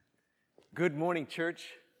Good morning, church.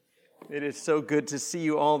 It is so good to see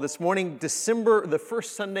you all this morning. The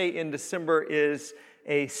first Sunday in December is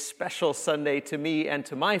a special Sunday to me and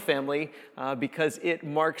to my family because it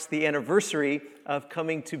marks the anniversary of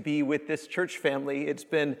coming to be with this church family. It's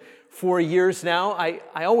been 4 years now.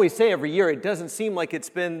 I always say every year, it doesn't seem like it's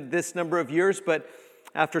been this number of years, but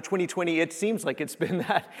after 2020, it seems like it's been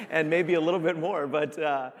that and maybe a little bit more,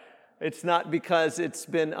 but it's not because it's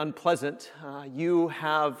been unpleasant. You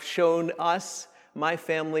have shown us, my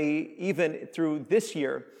family, even through this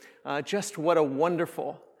year, just what a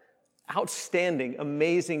wonderful, outstanding,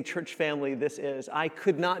 amazing church family this is. I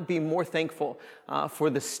could not be more thankful for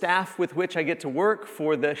the staff with which I get to work,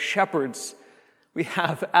 for the shepherds. We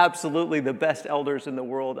have absolutely the best elders in the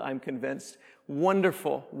world, I'm convinced.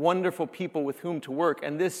 Wonderful, wonderful people with whom to work.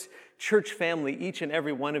 And this church family, each and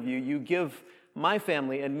every one of you, you give my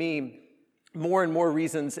family and me more and more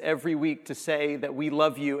reasons every week to say that we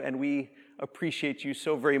love you and we appreciate you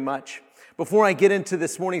so very much. Before I get into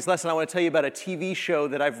this morning's lesson, I want to tell you about a TV show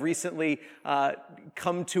that I've recently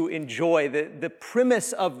come to enjoy. The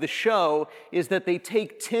premise of the show is that they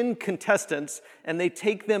take 10 contestants and they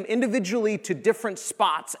take them individually to different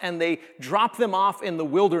spots and they drop them off in the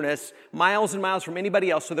wilderness, miles and miles from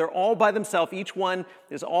anybody else. So they're all by themselves. Each one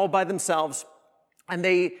is all by themselves. And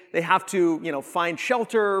they have to, find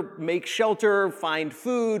shelter, make shelter, find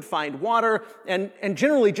food, find water, and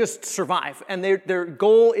generally just survive. And their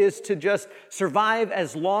goal is to just survive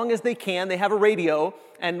as long as they can. They have a radio,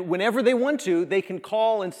 and whenever they want to, they can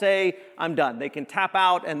call and say, I'm done. They can tap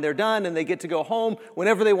out, and they're done, and they get to go home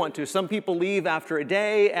whenever they want to. Some people leave after a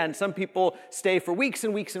day, and some people stay for weeks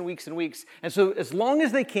and weeks and weeks and weeks. And so as long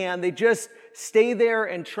as they can, they just stay there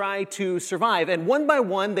and try to survive. And one by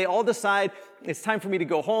one, they all decide it's time for me to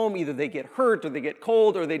go home. Either they get hurt or they get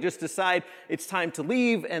cold or they just decide it's time to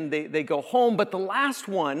leave and they go home. But the last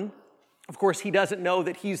one, of course, he doesn't know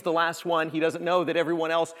that he's the last one. He doesn't know that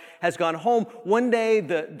everyone else has gone home. One day,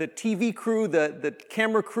 the TV crew, the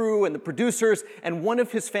camera crew, and the producers, and one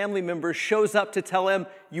of his family members shows up to tell him,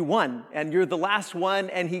 you won, and you're the last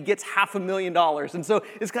one, and he gets $500,000. And so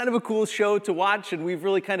it's kind of a cool show to watch, and we've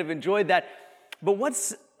really kind of enjoyed that. But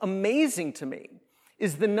what's amazing to me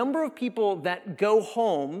is the number of people that go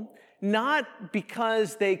home, not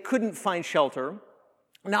because they couldn't find shelter,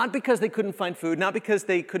 not because they couldn't find food, not because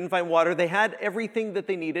they couldn't find water. They had everything that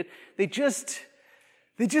they needed. They just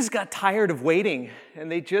got tired of waiting,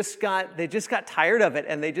 and they just got tired of it,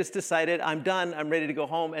 and they just decided, I'm done, I'm ready to go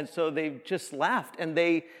home, and so they just left, and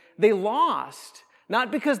they lost.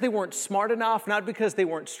 Not because they weren't smart enough, not because they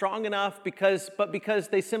weren't strong enough, but because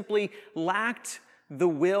they simply lacked the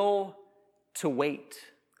will to wait.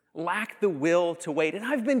 Lack the will to wait. And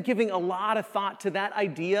I've been giving a lot of thought to that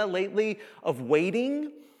idea lately of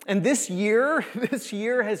waiting. And this year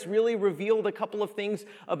has really revealed a couple of things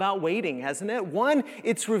about waiting, hasn't it? One,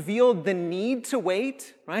 it's revealed the need to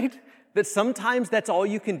wait, right? That sometimes that's all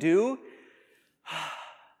you can do.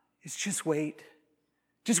 It's just wait.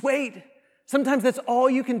 Just wait. Sometimes that's all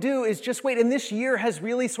you can do is just wait. And this year has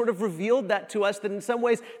really sort of revealed that to us, that in some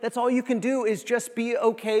ways, that's all you can do is just be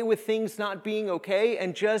okay with things not being okay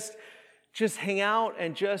and just hang out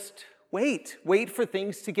and just wait. Wait for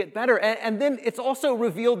things to get better. And then it's also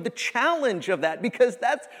revealed the challenge of that because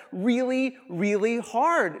that's really, really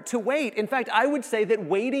hard to wait. In fact, I would say that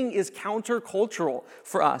waiting is countercultural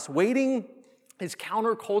for us. Waiting is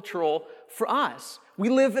countercultural for us. We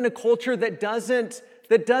live in a culture that doesn't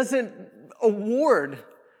award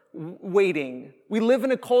waiting. We live in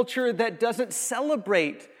a culture that doesn't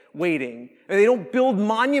celebrate waiting. They don't build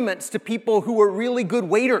monuments to people who are really good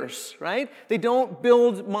waiters, right? They don't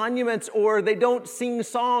build monuments or they don't sing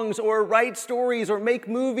songs or write stories or make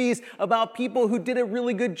movies about people who did a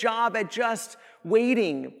really good job at just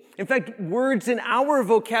waiting. In fact, words in our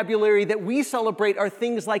vocabulary that we celebrate are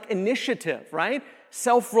things like initiative, right?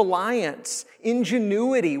 Self-reliance,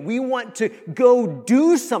 ingenuity. We want to go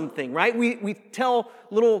do something, right? We tell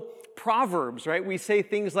little proverbs, right? We say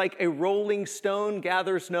things like a rolling stone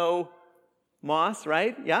gathers no moss,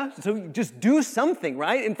 right? Yeah? So just do something,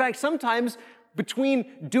 right? In fact, sometimes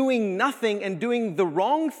between doing nothing and doing the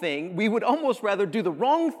wrong thing, we would almost rather do the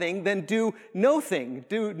wrong thing than do nothing,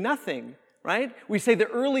 do nothing, right? We say the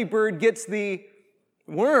early bird gets the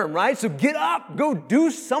worm, right? So get up, go do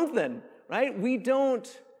something. Right? We don't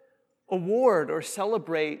award or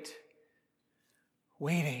celebrate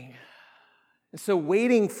waiting. And so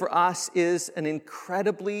waiting for us is an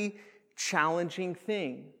incredibly challenging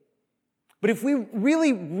thing. But if we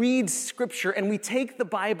really read Scripture and we take the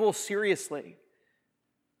Bible seriously,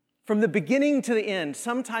 from the beginning to the end,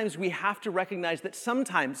 sometimes we have to recognize that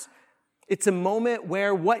sometimes It's a moment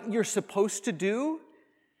where what you're supposed to do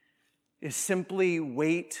is simply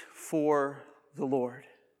wait for the Lord.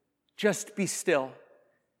 Just be still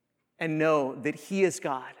and know that He is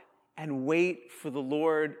God, and wait for the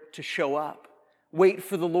Lord to show up. Wait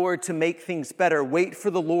for the Lord to make things better. Wait for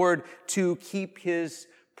the Lord to keep His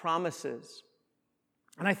promises.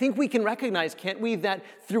 And I think we can recognize, can't we, that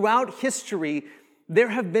throughout history, there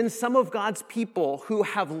have been some of God's people who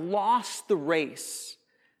have lost the race.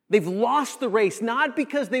 They've lost the race, not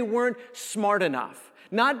because they weren't smart enough,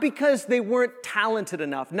 not because they weren't talented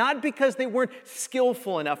enough, not because they weren't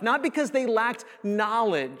skillful enough, not because they lacked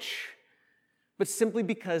knowledge, but simply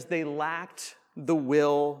because they lacked the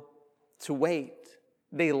will to wait.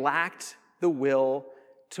 They lacked the will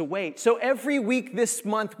to wait. So every week this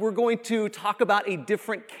month, we're going to talk about a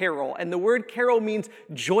different carol. And the word carol means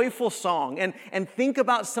joyful song. And think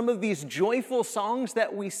about some of these joyful songs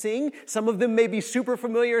that we sing. Some of them may be super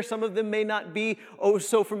familiar. Some of them may not be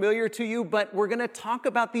so familiar to you. But we're going to talk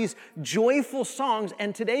about these joyful songs.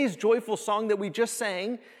 And today's joyful song that we just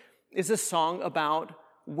sang is a song about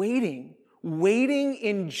waiting. Waiting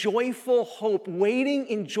in joyful hope, waiting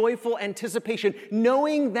in joyful anticipation,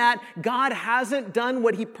 knowing that God hasn't done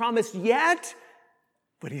what He promised yet,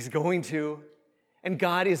 but He's going to. And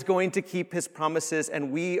God is going to keep His promises,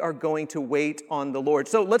 and we are going to wait on the Lord.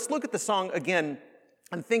 So let's look at the song again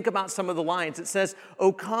and think about some of the lines. It says,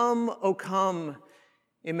 O come,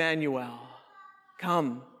 Emmanuel.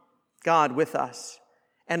 Come, God with us,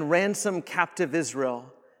 and ransom captive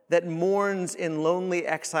Israel that mourns in lonely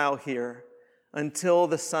exile here, until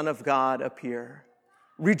the Son of God appear.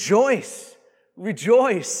 Rejoice,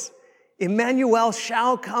 rejoice. Emmanuel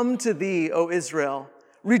shall come to thee, O Israel.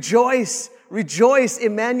 Rejoice, rejoice.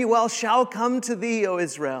 Emmanuel shall come to thee, O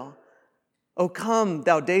Israel. O come,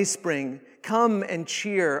 thou dayspring, come and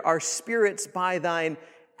cheer our spirits by thine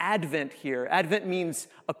advent here. Advent means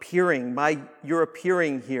appearing, by your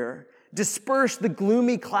appearing here. Disperse the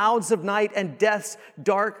gloomy clouds of night and death's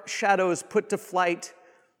dark shadows put to flight.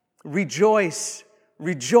 Rejoice,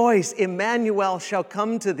 rejoice, Emmanuel shall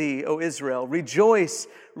come to thee, O Israel. Rejoice,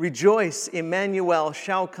 rejoice, Emmanuel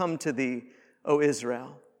shall come to thee, O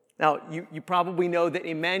Israel. Now, you probably know that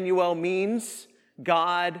Emmanuel means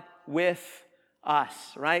God with us,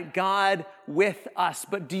 right? God with us.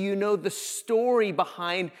 But do you know the story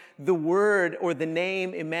behind the word or the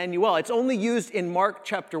name Emmanuel? It's only used in Mark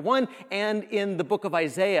chapter 1 and in the book of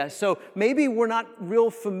Isaiah. So maybe we're not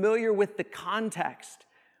real familiar with the context.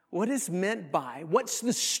 What is meant by? What's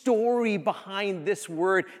the story behind this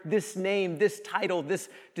word, this name, this title, this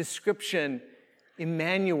description?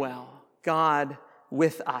 Emmanuel, God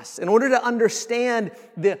with us. In order to understand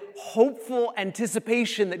the hopeful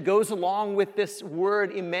anticipation that goes along with this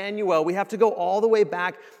word Emmanuel, we have to go all the way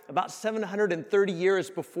back about 730 years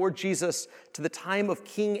before Jesus to the time of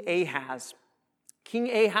King Ahaz. King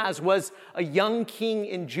Ahaz was a young king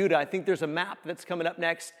in Judah. I think there's a map that's coming up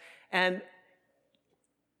next. And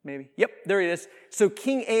maybe. Yep, there it is. So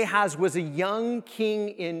King Ahaz was a young king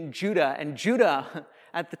in Judah. And Judah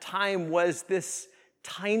at the time was this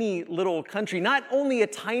tiny little country, not only a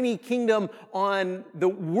tiny kingdom on the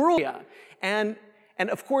world. And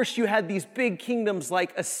of course you had these big kingdoms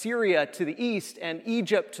like Assyria to the east and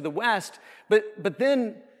Egypt to the west. But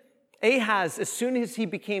then Ahaz, as soon as he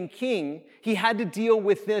became king, he had to deal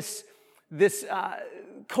with this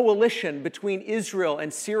coalition between Israel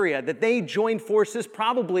and Syria, that they joined forces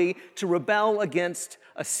probably to rebel against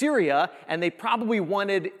Assyria, and they probably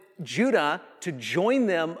wanted Judah to join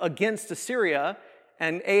them against Assyria,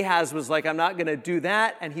 and Ahaz was like, I'm not going to do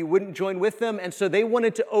that, and he wouldn't join with them, and so they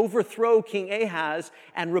wanted to overthrow King Ahaz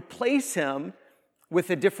and replace him with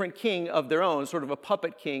a different king of their own, sort of a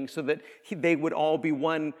puppet king, so that they would all be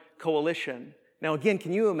one coalition. Now again,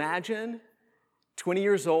 can you imagine 20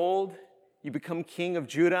 years old, you become king of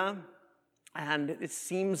Judah, and it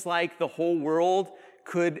seems like the whole world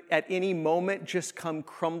could at any moment just come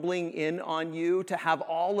crumbling in on you, to have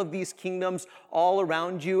all of these kingdoms all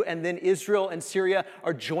around you, and then Israel and Syria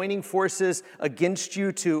are joining forces against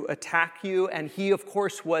you to attack you. And he, of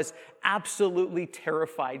course, was absolutely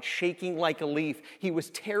terrified, shaking like a leaf. He was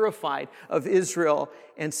terrified of Israel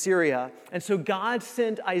and Syria. And so God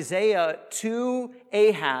sent Isaiah to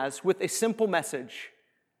Ahaz with a simple message.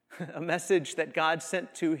 A message that God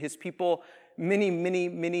sent to his people many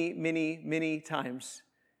times.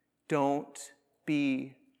 Don't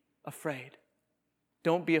be afraid.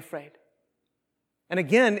 Don't be afraid. And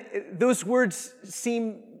again, those words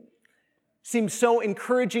seem so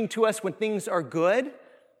encouraging to us when things are good,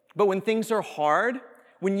 but when things are hard,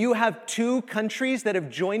 when you have two countries that have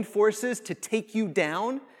joined forces to take you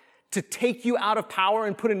down, to take you out of power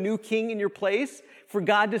and put a new king in your place, for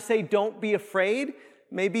God to say, don't be afraid.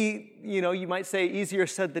 Maybe, you might say easier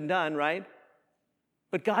said than done, right?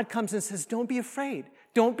 But God comes and says, don't be afraid.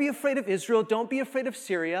 Don't be afraid of Israel. Don't be afraid of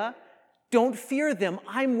Syria. Don't fear them.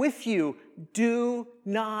 I'm with you. Do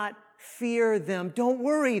not fear them. Don't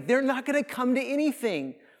worry. They're not going to come to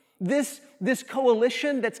anything. This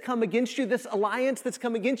coalition that's come against you, this alliance that's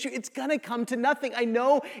come against you, it's going to come to nothing. I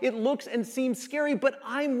know it looks and seems scary, but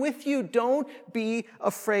I'm with you. Don't be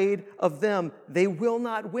afraid of them. They will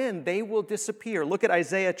not win. They will disappear. Look at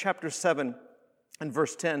Isaiah chapter 7 and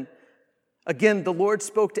verse 10. Again, the Lord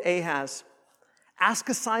spoke to Ahaz. Ask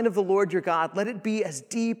a sign of the Lord your God. Let it be as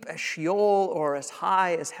deep as Sheol or as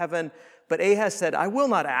high as heaven. But Ahaz said, I will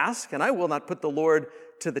not ask, and I will not put the Lord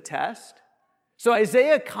to the test. So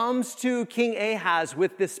Isaiah comes to King Ahaz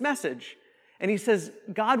with this message, and he says,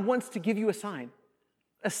 God wants to give you a sign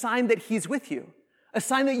that he's with you, a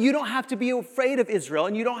sign that you don't have to be afraid of Israel,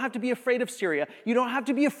 and you don't have to be afraid of Syria. You don't have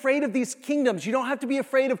to be afraid of these kingdoms. You don't have to be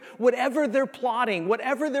afraid of whatever they're plotting,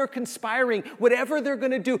 whatever they're conspiring, whatever they're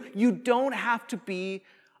going to do. You don't have to be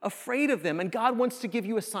afraid of them, and God wants to give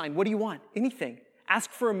you a sign. What do you want? Anything. Ask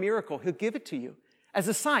for a miracle. He'll give it to you as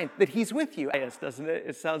a sign that he's with you. Yes, doesn't it?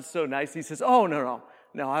 It sounds so nice. He says, oh, no,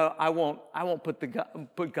 I won't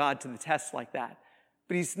put God to the test like that.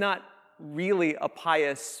 But he's not really a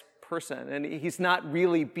pious person, and he's not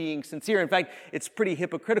really being sincere. In fact, it's pretty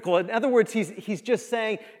hypocritical. In other words, he's just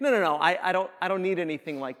saying, no, I don't need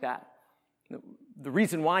anything like that. The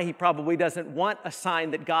reason why he probably doesn't want a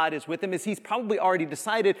sign that God is with him is he's probably already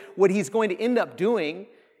decided what he's going to end up doing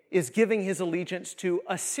is giving his allegiance to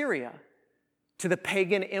Assyria, to the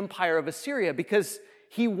pagan empire of Assyria, because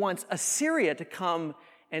he wants Assyria to come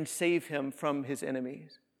and save him from his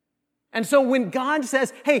enemies. And so when God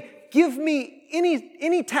says, hey, give me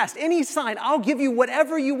any test, any sign, I'll give you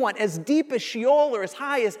whatever you want, as deep as Sheol or as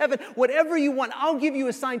high as heaven, whatever you want, I'll give you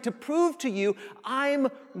a sign to prove to you I'm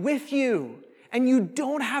with you, and you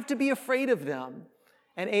don't have to be afraid of them.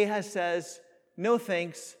 And Ahaz says, no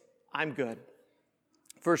thanks, I'm good.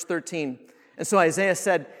 Verse 13, and so Isaiah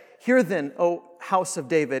said, hear then, O house of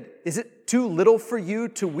David, is it too little for you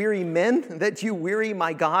to weary men, that you weary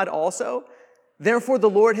my God also? Therefore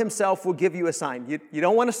the Lord himself will give you a sign. You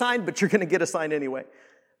don't want a sign, but you're going to get a sign anyway.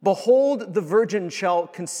 Behold, the virgin shall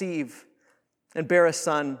conceive and bear a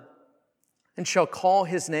son, and shall call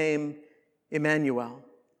his name Emmanuel.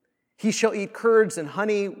 He shall eat curds and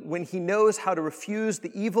honey when he knows how to refuse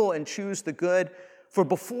the evil and choose the good. For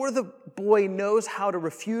before the boy knows how to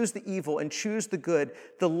refuse the evil and choose the good,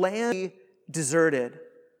 the land will be deserted.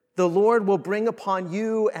 The Lord will bring upon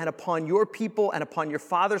you and upon your people and upon your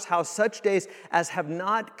father's house such days as have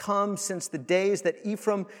not come since the days that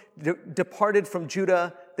Ephraim departed from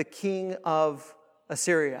Judah, the king of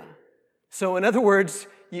Assyria. So in other words,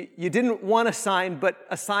 you didn't want a sign, but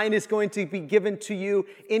a sign is going to be given to you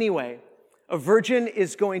anyway. A virgin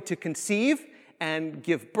is going to conceive and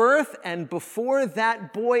give birth, and before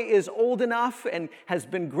that boy is old enough and has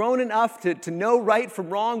been grown enough to know right from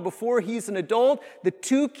wrong, before he's an adult, the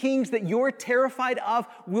two kings that you're terrified of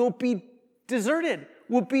will be deserted,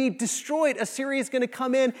 will be destroyed. Assyria is going to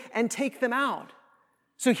come in and take them out.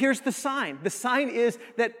 So here's the sign. The sign is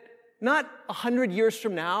that not 100 years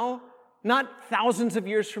from now, not thousands of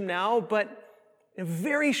years from now, but in a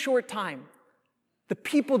very short time, the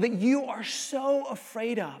people that you are so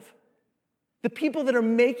afraid of, the people that are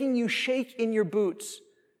making you shake in your boots,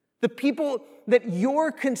 the people that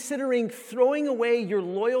you're considering throwing away your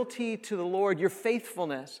loyalty to the Lord, your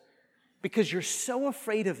faithfulness, because you're so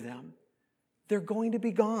afraid of them, they're going to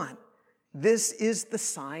be gone. This is the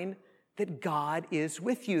sign that God is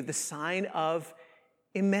with you, the sign of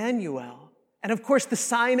Emmanuel. And of course, the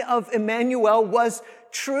sign of Emmanuel was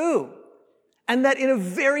true, and that in a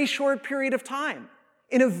very short period of time,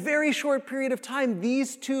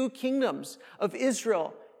 these two kingdoms of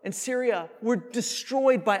Israel and Syria were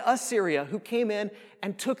destroyed by Assyria, who came in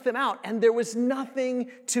and took them out. And there was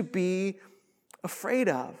nothing to be afraid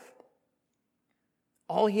of.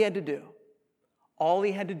 All he had to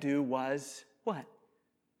do was what?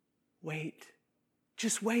 Wait.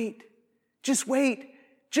 Just wait. Just wait.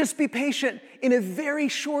 Just be patient. In a very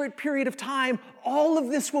short period of time, all of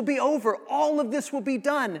this will be over. All of this will be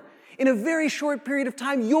done. In a very short period of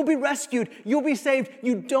time, you'll be rescued. You'll be saved.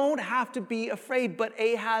 You don't have to be afraid. But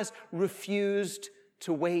Ahaz refused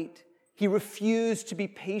to wait. He refused to be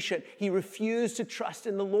patient. He refused to trust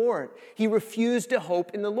in the Lord. He refused to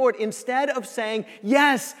hope in the Lord. Instead of saying,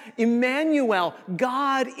 yes, Emmanuel,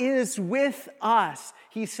 God is with us,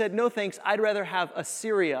 he said, no thanks, I'd rather have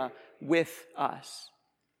Assyria with us.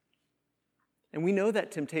 And we know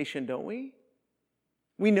that temptation, don't we?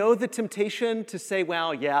 We know the temptation to say,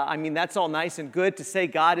 well, yeah, I mean, that's all nice and good to say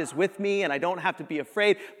God is with me and I don't have to be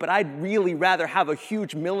afraid, but I'd really rather have a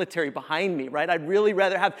huge military behind me, right? I'd really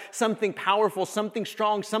rather have something powerful, something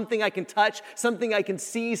strong, something I can touch, something I can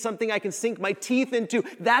see, something I can sink my teeth into.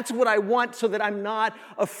 That's what I want so that I'm not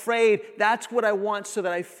afraid. That's what I want so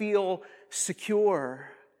that I feel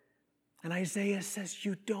secure. And Isaiah says,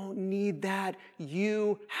 you don't need that.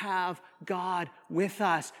 You have God with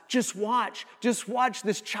us. Just watch. Just watch.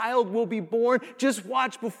 This child will be born. Just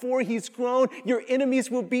watch before he's grown. Your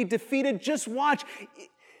enemies will be defeated. Just watch.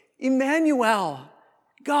 Emmanuel,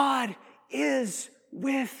 God is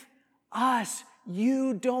with us.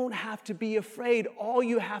 You don't have to be afraid. All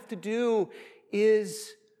you have to do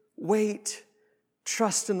is wait.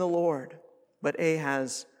 Trust in the Lord. But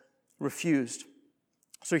Ahaz refused.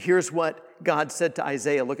 So here's what God said to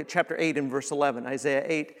Isaiah. Look at chapter 8 and verse 11. Isaiah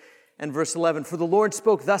 8 and verse 11. For the Lord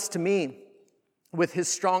spoke thus to me with his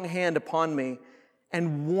strong hand upon me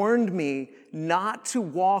and warned me not to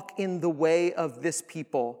walk in the way of this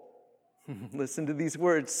people. Listen to these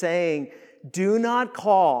words, saying, do not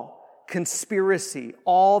call conspiracy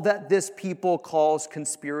all that this people calls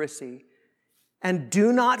conspiracy, and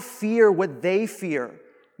do not fear what they fear,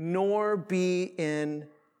 nor be in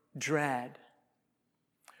dread.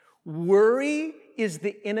 Worry is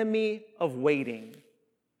the enemy of waiting,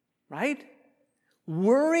 right?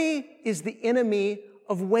 Worry is the enemy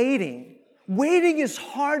of waiting. Waiting is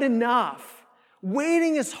hard enough.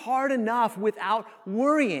 Waiting is hard enough without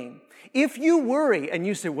worrying. If you worry and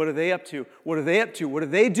you say, what are they up to? What are they up to? What are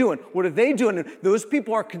they doing? What are they doing? And those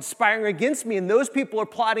people are conspiring against me and those people are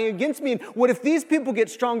plotting against me. And what if these people get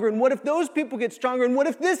stronger? And what if those people get stronger? And what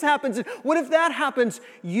if this happens? And what if that happens?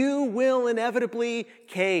 You will inevitably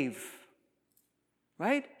cave,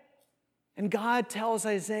 right? And God tells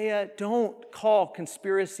Isaiah, don't call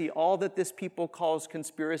conspiracy all that this people calls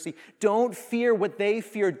conspiracy. Don't fear what they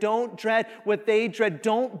fear. Don't dread what they dread.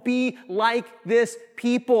 Don't be like this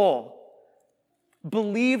people.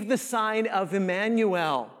 Believe the sign of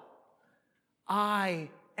Emmanuel. I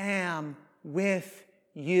am with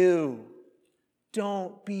you.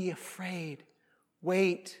 Don't be afraid.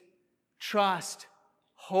 Wait, trust,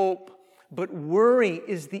 hope. But worry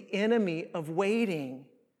is the enemy of waiting.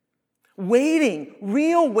 Waiting,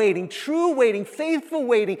 real waiting, true waiting, faithful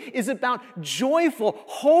waiting is about joyful,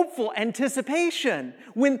 hopeful anticipation.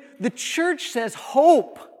 When the church says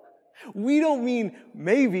hope, we don't mean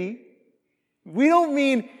maybe. We don't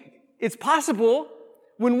mean it's possible.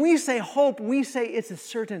 When we say hope, we say it's a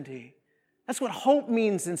certainty. That's what hope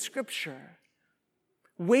means in Scripture.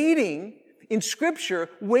 Waiting in Scripture,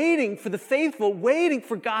 waiting for the faithful, waiting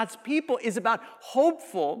for God's people is about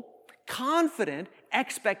hopeful, confident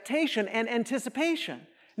expectation and anticipation.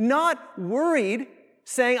 Not worried,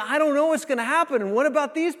 saying, I don't know what's going to happen, and what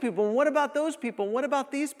about these people, and what about those people, and what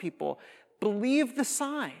about these people? Believe the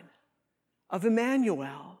sign of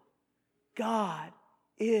Emmanuel. God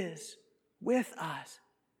is with us.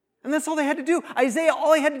 And that's all they had to do. Isaiah,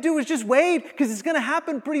 all he had to do was just wait, because it's going to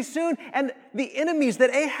happen pretty soon. And the enemies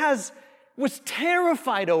that Ahaz was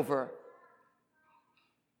terrified over,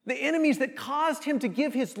 the enemies that caused him to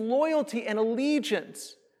give his loyalty and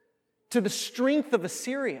allegiance to the strength of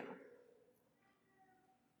Assyria,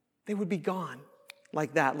 they would be gone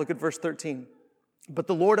like that. Look at verse 13. But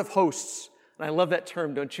the Lord of hosts, and I love that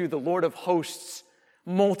term, don't you? The Lord of hosts,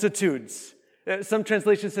 multitudes. Some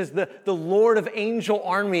translation says the Lord of angel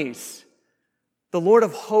armies. The Lord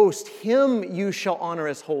of hosts, him you shall honor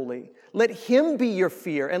as holy. Let him be your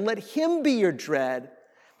fear, and let him be your dread.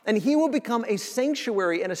 And he will become a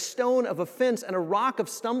sanctuary and a stone of offense and a rock of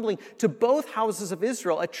stumbling to both houses of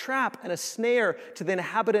Israel, a trap and a snare to the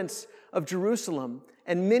inhabitants of Jerusalem.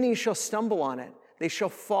 And many shall stumble on it. They shall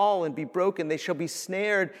fall and be broken. They shall be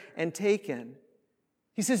snared and taken.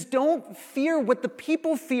 He says, don't fear what the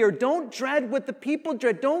people fear. Don't dread what the people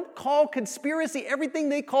dread. Don't call conspiracy everything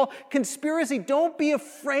they call conspiracy. Don't be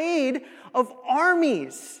afraid of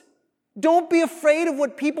armies. Don't be afraid of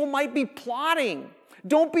what people might be plotting.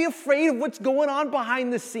 Don't be afraid of what's going on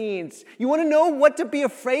behind the scenes. You want to know what to be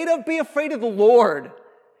afraid of? Be afraid of the Lord.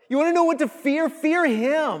 You want to know what to fear? Fear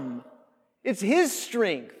Him. It's His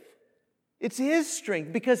strength. It's His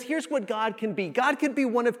strength, because here's what God can be. God can be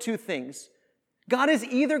one of two things. God is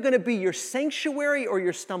either going to be your sanctuary or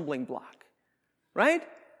your stumbling block, right?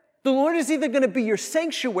 The Lord is either going to be your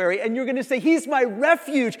sanctuary and you're going to say, He's my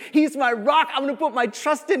refuge. He's my rock. I'm going to put my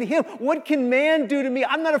trust in Him. What can man do to me?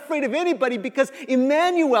 I'm not afraid of anybody because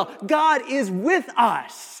Emmanuel, God is with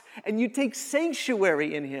us. And you take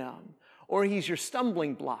sanctuary in Him. Or He's your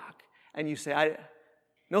stumbling block. And you say,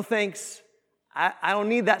 no thanks. I don't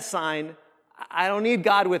need that sign. I don't need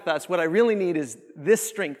God with us. What I really need is this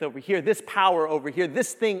strength over here, this power over here,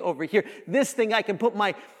 this thing over here, this thing I can put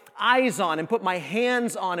my eyes on and put my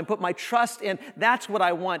hands on and put my trust in. That's what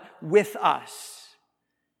I want with us.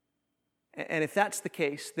 And if that's the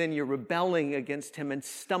case, then you're rebelling against him and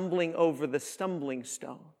stumbling over the stumbling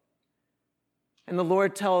stone. And the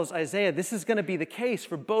Lord tells Isaiah, this is going to be the case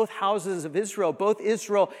for both houses of Israel, both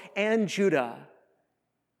Israel and Judah.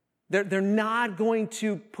 They're not going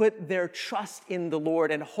to put their trust in the Lord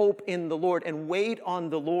and hope in the Lord and wait on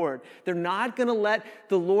the Lord. They're not going to let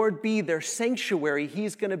the Lord be their sanctuary.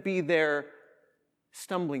 He's going to be their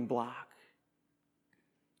stumbling block.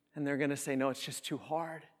 And they're going to say, no, it's just too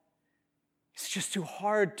hard. It's just too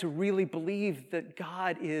hard to really believe that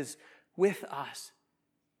God is with us.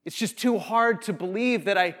 It's just too hard to believe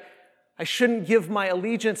that I shouldn't give my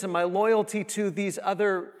allegiance and my loyalty to these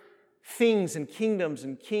other things and kingdoms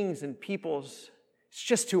and kings and peoples. It's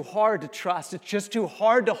just too hard to trust. It's just too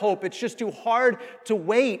hard to hope. It's just too hard to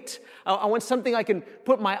wait. I want something I can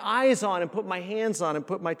put my eyes on and put my hands on and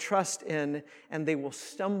put my trust in, and they will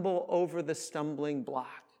stumble over the stumbling block.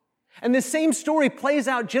 And this same story plays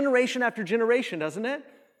out generation after generation, doesn't it?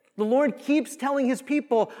 The Lord keeps telling his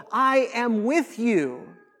people, I am with you.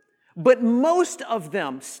 But most of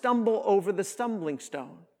them stumble over the stumbling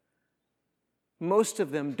stone. Most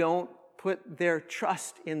of them don't put their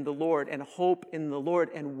trust in the Lord and hope in the Lord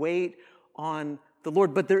and wait on the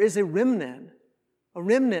Lord. But there is a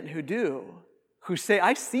remnant who do, who say,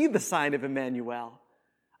 I see the sign of Emmanuel.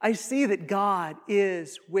 I see that God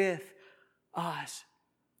is with us.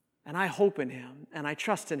 And I hope in him, and I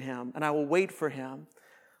trust in him, and I will wait for him.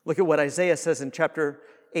 Look at what Isaiah says in chapter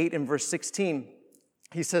 8 and verse 16.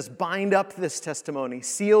 He says, bind up this testimony,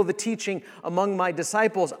 seal the teaching among my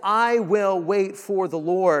disciples. I will wait for the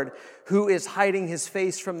Lord, who is hiding his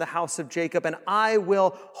face from the house of Jacob, and I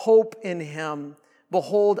will hope in him.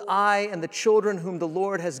 Behold, I and the children whom the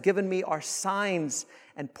Lord has given me are signs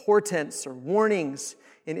and portents or warnings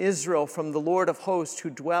in Israel from the Lord of hosts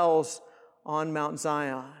who dwells on Mount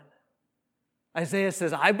Zion. Isaiah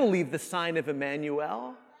says, I believe the sign of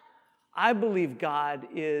Emmanuel. I believe God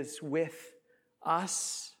is with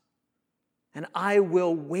us, and I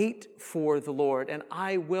will wait for the Lord, and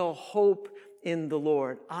I will hope in the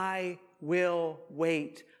Lord. I will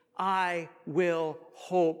wait. I will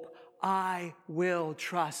hope. I will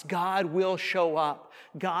trust. God will show up.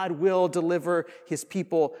 God will deliver his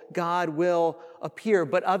people. God will appear.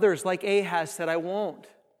 But others, like Ahaz, said, I won't.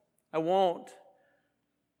 I won't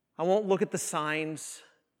look at the signs.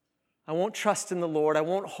 I won't trust in the Lord. I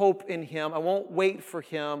won't hope in him. I won't wait for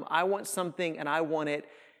him. I want something, and I want it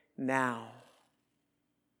now.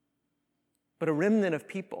 But a remnant of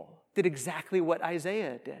people did exactly what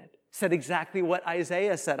Isaiah did, said exactly what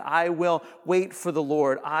Isaiah said. I will wait for the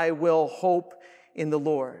Lord. I will hope in the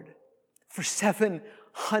Lord. For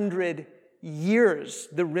 700 years,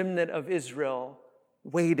 the remnant of Israel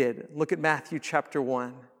waited. Look at Matthew chapter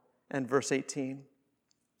 1 and verse 18.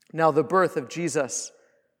 Now the birth of Jesus,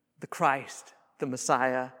 the Christ, the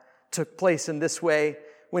Messiah, took place in this way.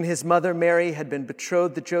 When his mother Mary had been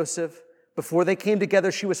betrothed to Joseph, before they came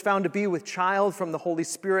together, she was found to be with child from the Holy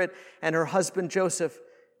Spirit, and her husband Joseph,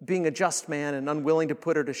 being a just man and unwilling to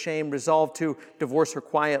put her to shame, resolved to divorce her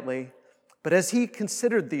quietly. But as he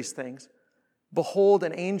considered these things, behold,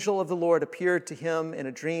 an angel of the Lord appeared to him in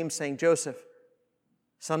a dream, saying, Joseph,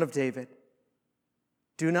 son of David,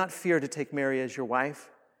 do not fear to take Mary as your wife,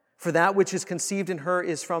 for that which is conceived in her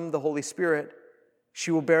is from the Holy Spirit.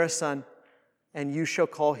 She will bear a son, and you shall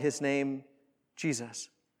call his name Jesus,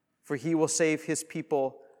 for he will save his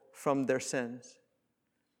people from their sins.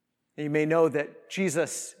 And you may know that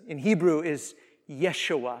Jesus in Hebrew is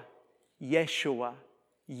Yeshua. Yeshua.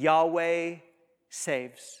 Yahweh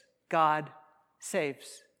saves. God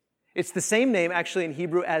saves. It's the same name actually in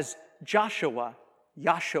Hebrew as Joshua.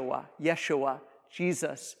 Yahshua. Yeshua.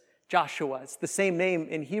 Jesus. Joshua. It's the same name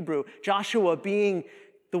in Hebrew. Joshua being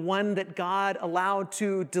the one that God allowed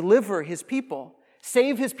to deliver his people,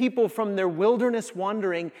 save his people from their wilderness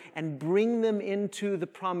wandering and bring them into the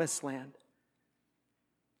promised land.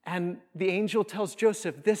 And the angel tells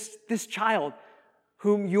Joseph, this child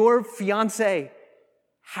whom your fiancée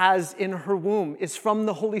has in her womb is from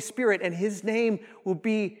the Holy Spirit, and his name will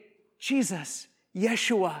be Jesus,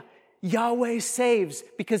 Yeshua. Yahweh saves,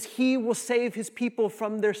 because he will save his people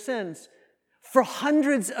from their sins. For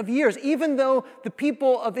hundreds of years, even though the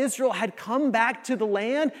people of Israel had come back to the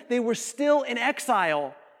land, they were still in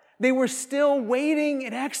exile. They were still waiting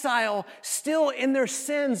in exile, still in their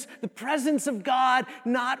sins, the presence of God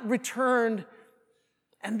not returned.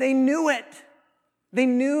 And they knew it. They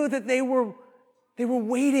knew that they were They were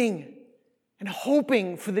waiting and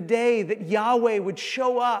hoping for the day that Yahweh would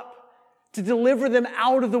show up to deliver them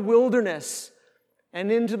out of the wilderness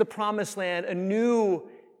and into the promised land, a new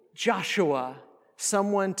Joshua,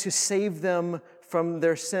 someone to save them from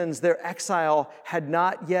their sins. Their exile had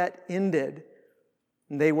not yet ended,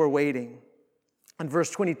 and they were waiting. In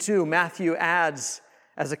verse 22, Matthew adds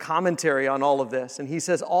as a commentary on all of this, and he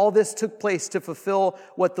says, all this took place to fulfill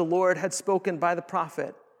what the Lord had spoken by the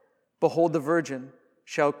prophet. Behold, the virgin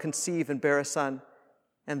shall conceive and bear a son,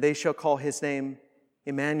 and they shall call his name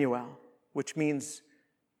Immanuel, which means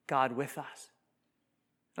God with us.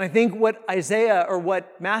 And I think what Isaiah, or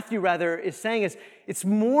what Matthew rather, is saying is it's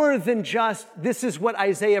more than just this is what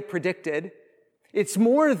Isaiah predicted. It's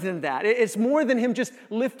more than that. It's more than him just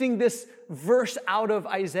lifting this verse out of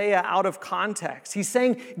Isaiah out of context. He's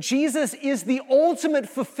saying Jesus is the ultimate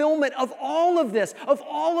fulfillment of all of this, of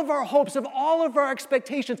all of our hopes, of all of our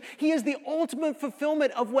expectations. He is the ultimate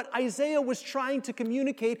fulfillment of what Isaiah was trying to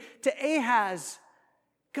communicate to Ahaz.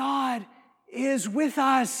 God is with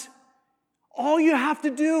us. All you have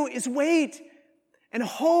to do is wait and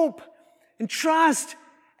hope and trust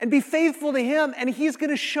and be faithful to him, and he's going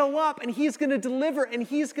to show up, and he's going to deliver, and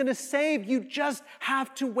he's going to save. You just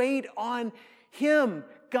have to wait on him.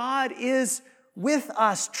 God is with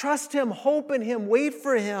us. Trust him, hope in him, wait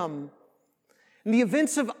for him. And the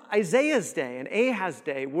events of Isaiah's day and Ahaz's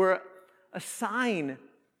day were a sign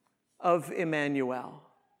of Emmanuel,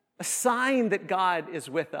 a sign that God is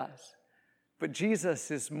with us. But Jesus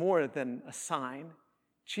is more than a sign.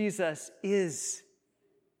 Jesus is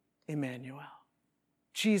Emmanuel.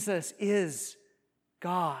 Jesus is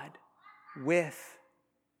God with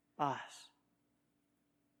us.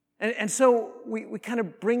 And so we kind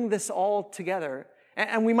of bring this all together.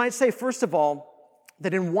 And we might say, first of all,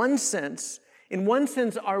 that in one sense,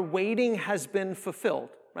 our waiting has been fulfilled,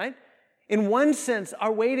 right? In one sense,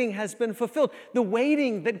 our waiting has been fulfilled. The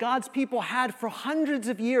waiting that God's people had for hundreds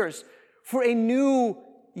of years for a new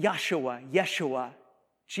Yeshua,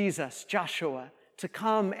 Jesus, Joshua, to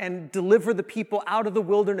come and deliver the people out of the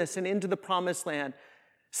wilderness and into the promised land.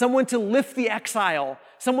 Someone to lift the exile,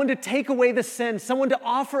 someone to take away the sin, someone to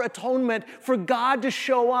offer atonement, for God to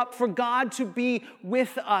show up, for God to be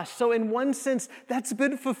with us. So in one sense, that's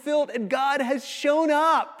been fulfilled, and God has shown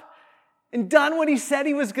up and done what he said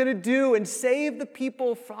he was going to do and save the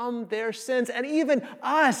people from their sins. And even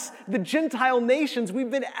us, the Gentile nations,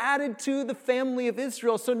 we've been added to the family of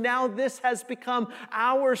Israel. So now this has become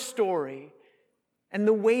our story. And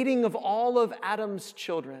the waiting of all of Adam's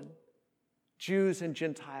children, Jews and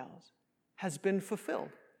Gentiles, has been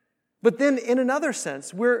fulfilled. But then in another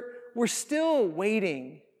sense, we're still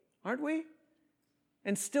waiting, aren't we?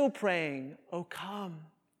 And still praying, O come,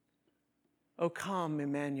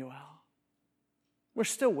 Emmanuel. We're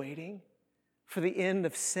still waiting for the end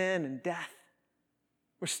of sin and death.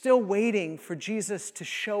 We're still waiting for Jesus to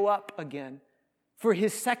show up again, for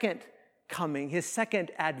his second coming, his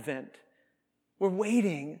second advent. We're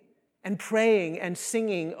waiting and praying and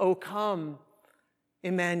singing, O come,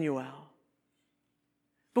 Emmanuel.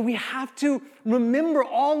 But we have to remember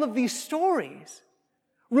all of these stories.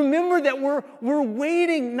 Remember that we're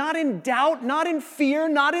waiting, not in doubt, not in fear,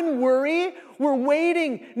 not in worry. We're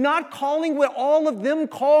waiting, not calling what all of them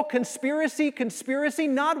call conspiracy,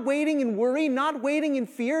 not waiting in worry, not waiting in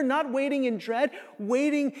fear, not waiting in dread,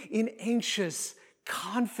 waiting in anxious,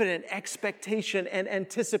 confident expectation and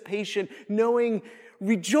anticipation, knowing,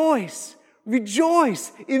 rejoice,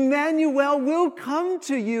 Immanuel will come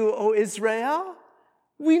to you, O Israel.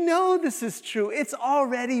 We know this is true. It's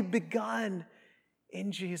already begun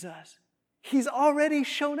in Jesus. He's already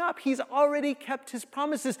shown up. He's already kept his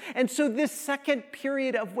promises. And so this second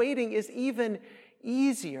period of waiting is even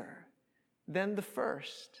easier than the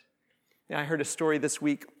first. Now, I heard a story this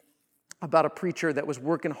week about a preacher that was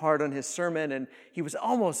working hard on his sermon, and he was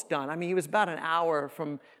almost done. I mean, he was about an hour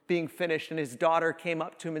from being finished, and his daughter came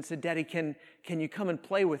up to him and said, Daddy, can you come and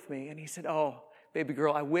play with me? And he said, oh, baby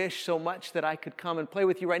girl, I wish so much that I could come and play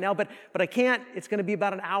with you right now, but I can't. It's going to be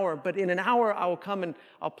about an hour, but in an hour I will come and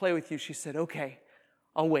I'll play with you. She said, okay,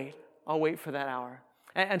 I'll wait. I'll wait for that hour.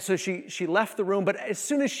 And so she left the room, but as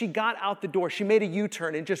soon as she got out the door, she made a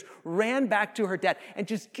U-turn and just ran back to her dad and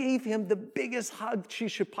just gave him the biggest hug she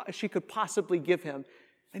could possibly give him.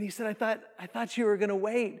 And he said, I thought you were going to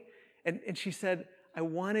wait. And she said, I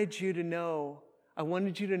wanted you to know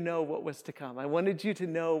what was to come. I wanted you to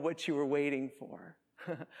know what you were waiting for.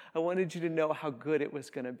 I wanted you to know how good it was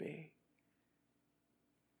going to be.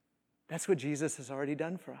 That's what Jesus has already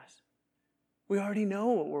done for us. We already know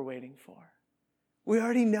what we're waiting for. We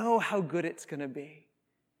already know how good it's going to be.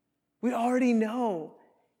 We already know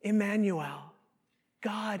Emmanuel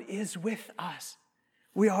God is with us.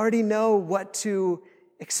 We already know what to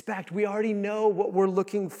expect. We already know what we're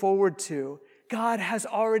looking forward to. God has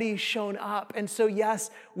already shown up. And so, yes,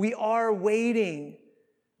 we are waiting,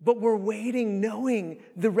 but we're waiting knowing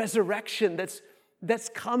the resurrection that's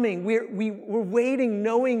coming. We're waiting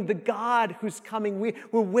knowing the God who's coming.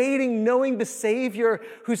 We're waiting knowing the Savior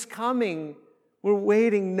who's coming. We're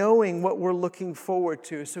waiting knowing what we're looking forward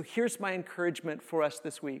to. So here's my encouragement for us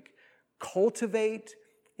this week. Cultivate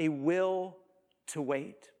a will to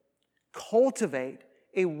wait. Cultivate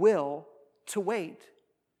a will to wait.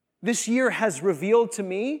 This year has revealed to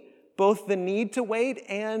me both the need to wait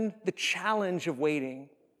and the challenge of waiting.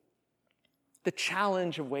 The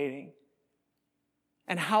challenge of waiting.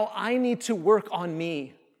 And how I need to work on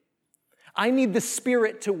me. I need the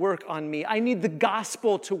Spirit to work on me. I need the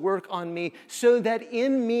gospel to work on me so that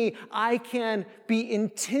in me I can be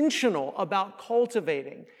intentional about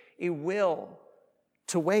cultivating a will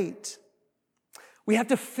to wait. We have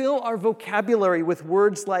to fill our vocabulary with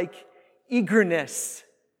words like eagerness,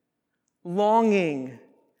 longing,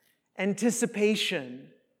 anticipation.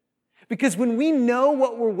 Because when we know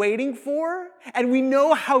what we're waiting for, and we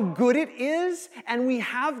know how good it is, and we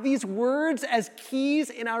have these words as keys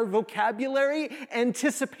in our vocabulary,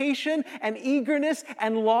 anticipation and eagerness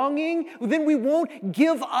and longing, then we won't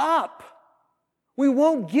give up. We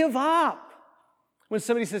won't give up. When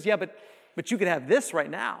somebody says, yeah, but you could have this right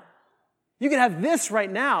now. You could have this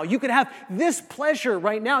right now. You could have this pleasure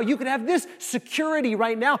right now. You could have this security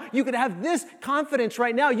right now. You could have this confidence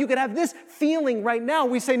right now. You could have this feeling right now.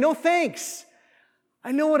 We say, no thanks.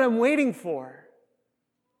 I know what I'm waiting for.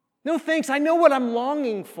 No thanks. I know what I'm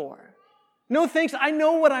longing for. No thanks. I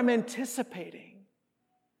know what I'm anticipating.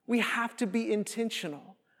 We have to be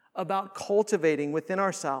intentional about cultivating within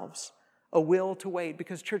ourselves a will to wait.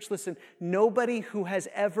 Because, church, listen, nobody who has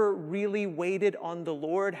ever really waited on the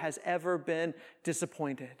Lord has ever been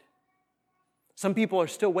disappointed. Some people are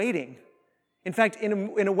still waiting. In fact,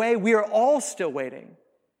 in a way, we are all still waiting.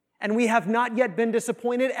 And we have not yet been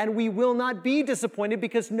disappointed, and we will not be disappointed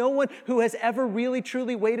because no one who has ever really,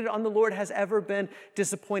 truly waited on the Lord has ever been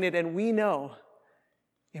disappointed. And we know,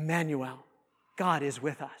 Emmanuel, God is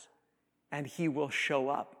with us, and He will show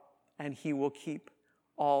up, and He will keep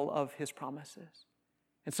all of His promises.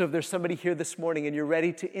 And so if there's somebody here this morning and you're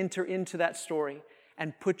ready to enter into that story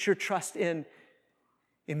and put your trust in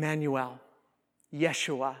Emmanuel,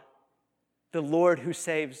 Yeshua, the Lord who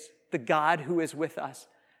saves, the God who is with us,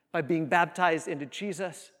 by being baptized into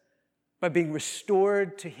Jesus, by being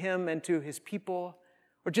restored to Him and to His people,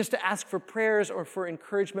 or just to ask for prayers or for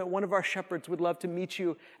encouragement, one of our shepherds would love to meet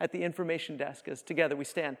you at the information desk as together we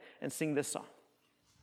stand and sing this song.